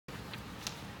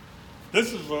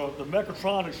This is the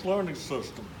Mechatronics learning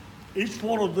system. Each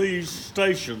one of these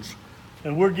stations,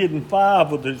 and we're getting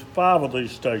five of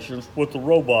these stations with the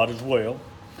robot as well.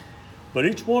 But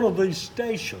each one of these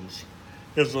stations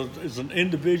is an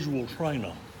individual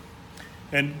trainer.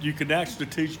 And you can actually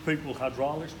teach people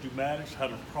hydraulics, pneumatics, how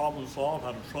to problem solve,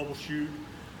 how to troubleshoot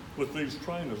with these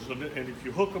trainers. And if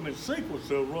you hook them in sequence,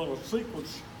 they'll run a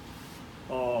sequence,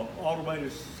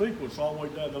 automated sequence all the way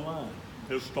down the line.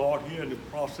 They'll start here and the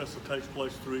process that takes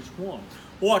place through each one.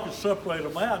 Or I can separate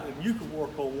them out and you can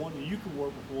work on one and you can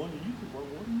work with one and you can work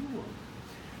with one and you work.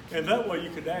 And that way you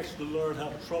can actually learn how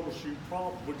to troubleshoot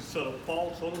problems. We can set up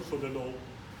faults on them so they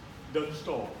doesn't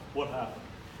start. What happened?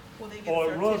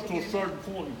 Or it runs to a certain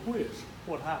point and quits.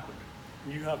 What happened?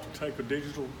 You have to take a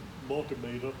digital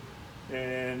multimeter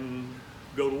and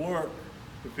go to work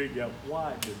to figure out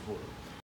why it didn't work.